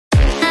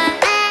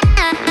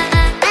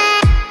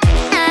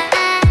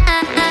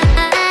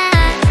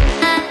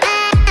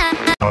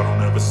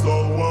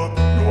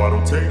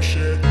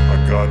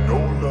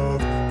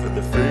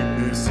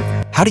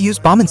How to use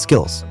Balmond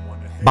skills.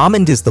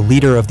 Balmond is the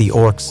leader of the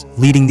orcs,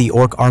 leading the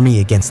orc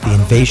army against the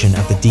invasion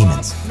of the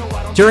demons.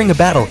 During a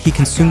battle, he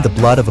consumed the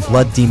blood of a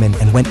blood demon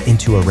and went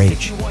into a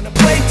rage.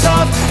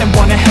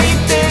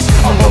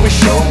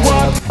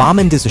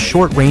 Balmond is a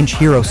short-range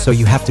hero, so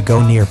you have to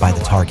go near by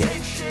the target.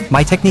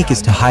 My technique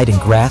is to hide in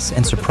grass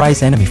and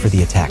surprise enemy for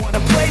the attack.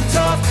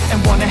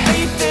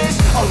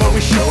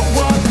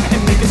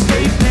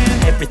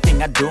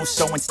 Everything I do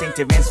so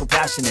instinctive and so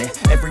passionate.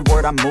 Every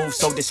word I move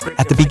so descriptive.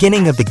 At the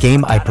beginning of the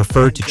game, I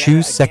prefer to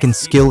choose second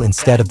skill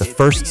instead of the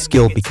first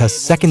skill because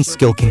second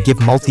skill can give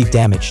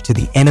multi-damage to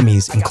the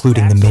enemies,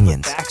 including the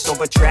minions.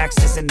 Over tracks,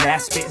 this and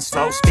that, spitting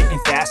slow, spitting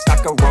fast. I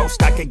could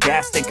roast, I could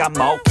gas, think I'm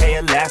okay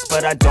at last,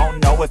 but I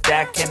don't know if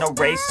that can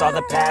erase all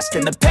the past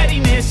and the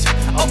pettiness.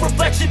 A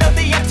reflection of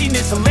the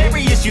emptiness,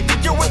 hilarious. You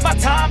think you're worth my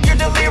time, you're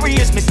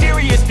delirious,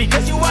 mysterious,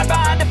 because you hide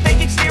behind a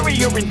fake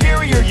exterior,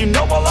 inferior. You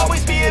know I'll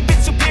always be a bit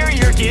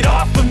superior. Get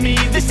off of me,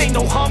 this ain't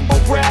no humble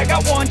brag. I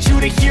want you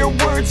to hear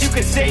words, you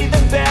can say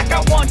them back.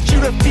 I want you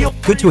to feel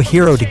good to a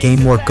hero to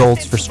gain more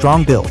golds for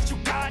strong build.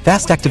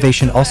 Fast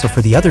activation also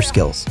for the other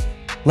skills.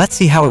 Let's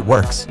see how it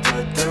works.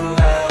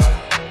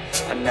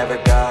 I never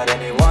got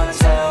anyone's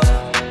help.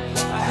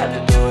 I had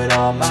to do it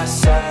all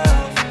myself.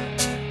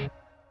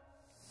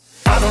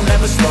 I don't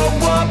ever slow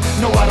up,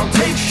 no I don't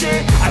take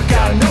shit. I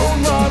got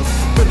no love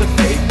for the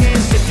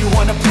fakeness. If you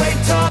wanna play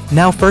tough.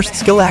 Now first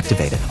skill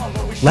activated.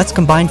 Let's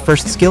combine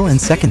first skill and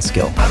second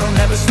skill. I don't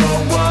ever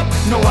slow up,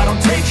 no I don't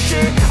take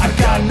shit. I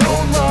got no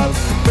love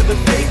for the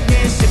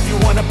fakeness. If you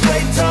wanna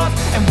play tough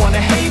and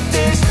wanna hate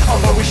this,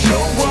 I'll always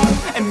show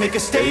up and make a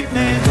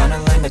statement.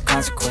 Gonna learn the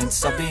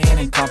consequence of being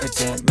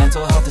incompetent.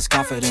 Mental health is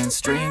confidence,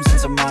 dreams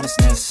and some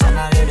honestness. I'm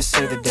not here to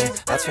save the day,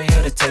 that's for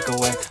you to take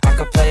away. I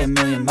could play a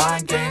million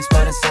mind games,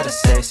 but instead I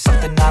say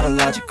something not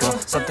illogical,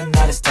 something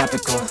that is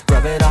topical.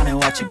 Rub it on and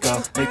watch it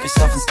go, make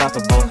yourself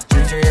unstoppable.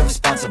 Dreams are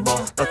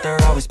irresponsible, but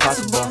they're always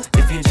possible.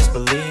 If you just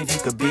believe, you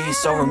could be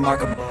so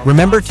remarkable.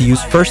 Remember to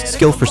use first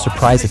skill for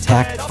surprise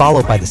attack,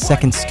 followed by the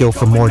second skill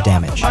for more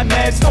damage. My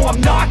meds, no I'm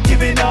not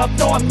giving up,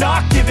 no I'm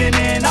not giving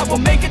in. I will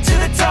make it to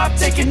the top,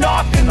 taking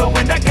off in the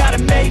wind. I gotta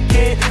make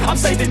it, I'm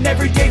saving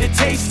every day to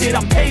taste it.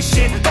 I'm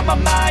patient, but my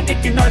mind,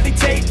 it can hardly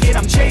take it.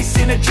 I'm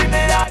chasing a dream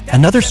that I...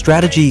 Another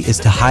strategy is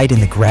to hide in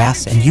the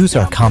grass and use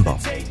our combo.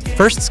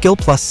 First skill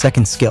plus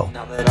second skill.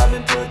 Now that I've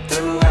been put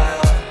through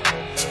hell,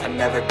 I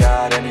never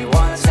got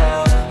anyone's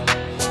help.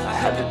 I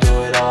had to do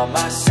it all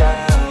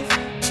myself.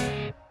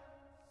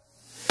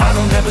 I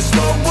don't ever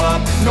slow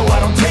up, no I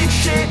don't take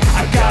shit.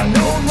 I got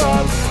no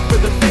love for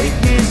the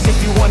fakeness.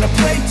 If you wanna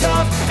play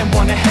tough and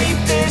wanna hate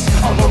this,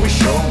 I'll always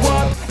show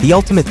up. The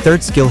ultimate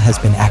third skill has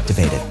been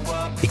activated.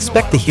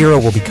 Expect the hero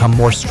will become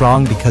more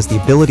strong because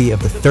the ability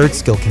of the third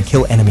skill can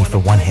kill enemy for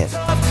one hit.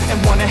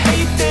 And wanna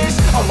hate this,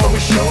 I'll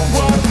always show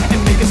up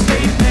and make a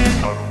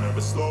statement. I don't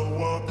ever slow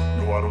up,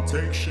 no I don't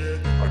take shit.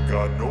 I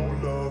got no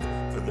love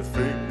for the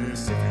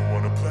fakeness. If you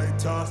wanna play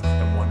tough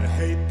and wanna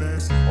hate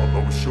this, I'll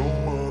always show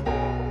up.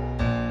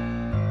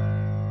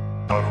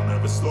 I don't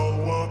ever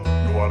slow up,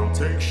 no I don't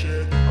take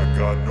shit. I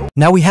got no...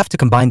 Now we have to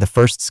combine the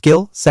first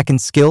skill,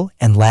 second skill,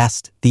 and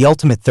last, the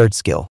ultimate third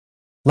skill.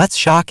 Let's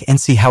shock and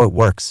see how it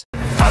works.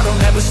 I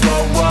don't ever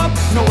slow up,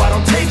 no I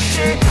don't take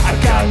shit. I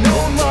got no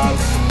love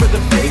for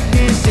the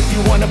fakeness. If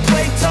you wanna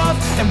play tough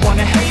and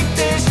wanna hate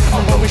this,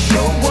 I'll always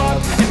show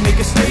up and make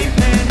a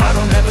statement. I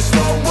don't ever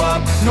slow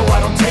up, no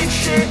I don't take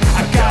shit.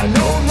 I got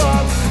no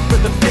love for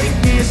the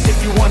fakeness. If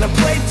you wanna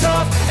play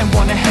tough and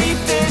wanna hate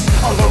this,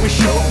 I'll always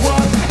show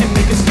up and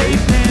make a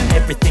statement.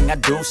 Everything I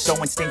do so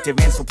instinctive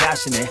and so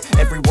passionate.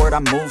 Every word I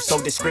move so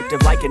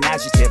descriptive like an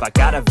adjective. I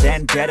got a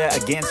vendetta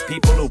against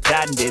people who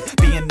patented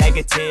being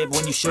negative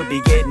when you should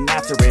be getting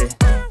after it.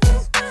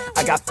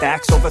 I got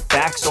facts over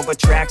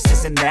tracks,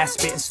 this and that,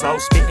 spitting slow,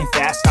 spitting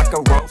fast, I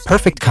could roast.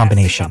 Perfect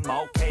combination.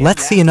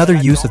 Let's see another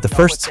use of the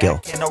first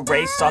skill.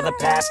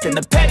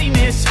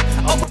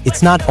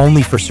 It's not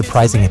only for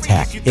surprising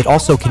attack, it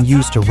also can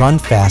use to run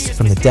fast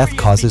from the death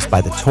causes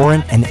by the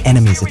torrent and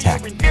enemies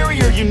attack.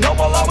 You know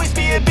I'll always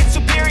be a bit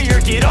superior.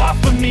 Get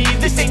off of me,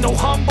 this ain't no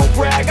humble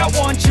brag. I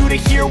want you to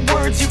hear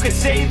words, you can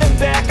say them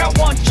back. I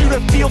want you to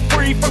feel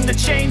free from the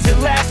chains at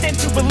last, and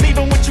to believe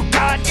in what you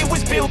got, it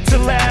was built to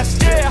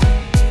last, yeah.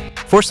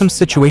 For some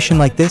situation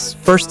like this,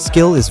 first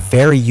skill is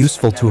very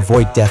useful to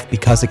avoid death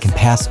because it can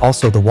pass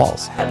also the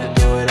walls. Had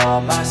to do it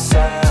all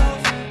myself.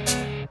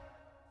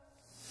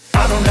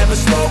 I don't ever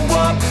slow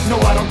up, no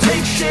I don't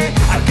take shit.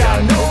 I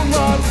got no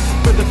love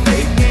for the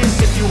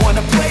fakeness. If you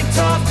wanna play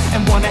tough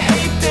and wanna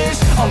hate this,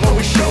 I'll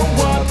always show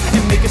up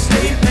and make a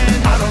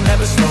statement. I don't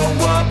ever slow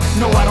up,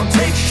 no I don't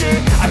take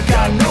shit. I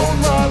got no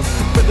love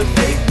for the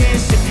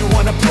fakeness. If you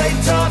wanna play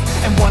tough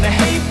and wanna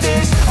hate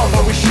this, I'll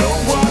always show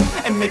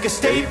up and make a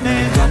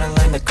statement. Gonna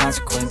learn the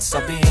consequence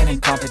of being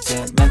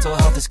incompetent. Mental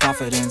health is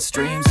confidence,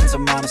 dreams and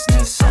some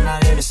honestness. I'm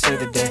not here to save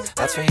the day,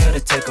 that's for you to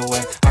take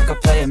away. I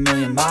could play a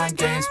million mind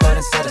games, but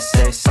instead I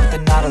say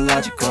something not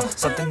illogical,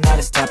 something that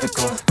is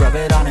topical. Rub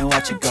it on and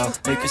watch it go,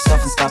 make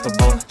yourself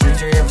unstoppable.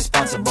 Dreams are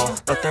irresponsible,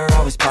 but they're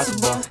always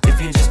possible.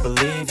 If you just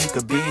believe, you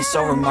could be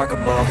so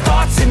remarkable.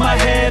 Thoughts in my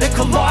head, a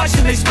collage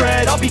and they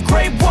spread. I'll be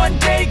great one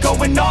day,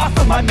 going off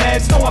of my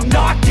meds. No, I'm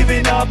not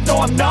giving up, no,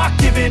 I'm not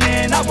giving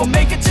in. I will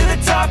make it to the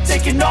top,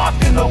 taking off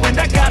in the wind.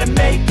 I gotta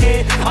make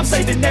it, I'm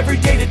saving every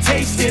day to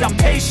taste it. I'm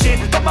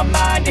patient, but my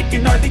mind, it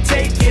can hardly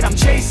take it. I'm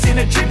chasing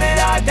a dream that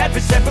I've had for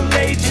several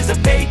ages. A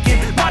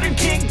vacant, modern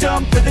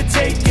kingdom for the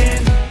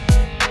taking.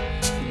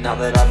 Now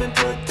that I've been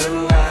put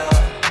through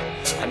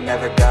hell, I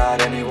never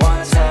got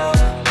anyone's help.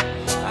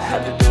 I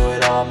had to do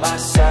it all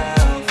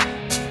myself.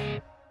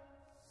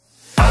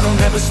 I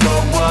don't ever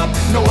slow up,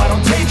 no I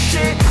don't take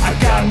shit. I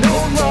got no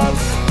love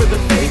for the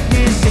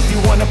fakeness. If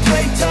you wanna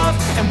play tough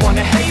and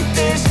wanna hate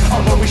this,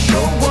 I'll always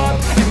show up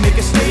and make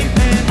a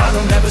statement. I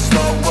don't ever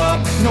slow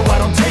up, no I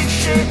don't take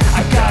shit.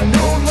 I got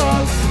no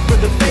love for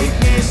the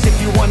fakeness.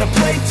 If you wanna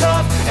play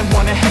tough and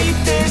wanna hate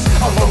this,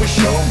 I'll always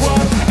show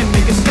up and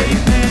make a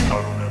statement. I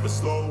don't ever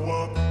slow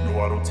up, no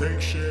I don't take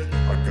shit.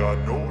 I got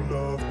no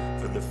love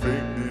for the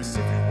fakeness.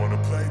 If you wanna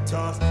play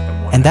tough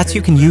And that's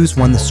you can use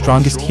one the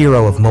strongest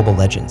hero of Mobile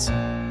Legends.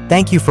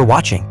 Thank you for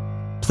watching.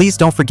 Please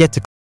don't forget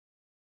to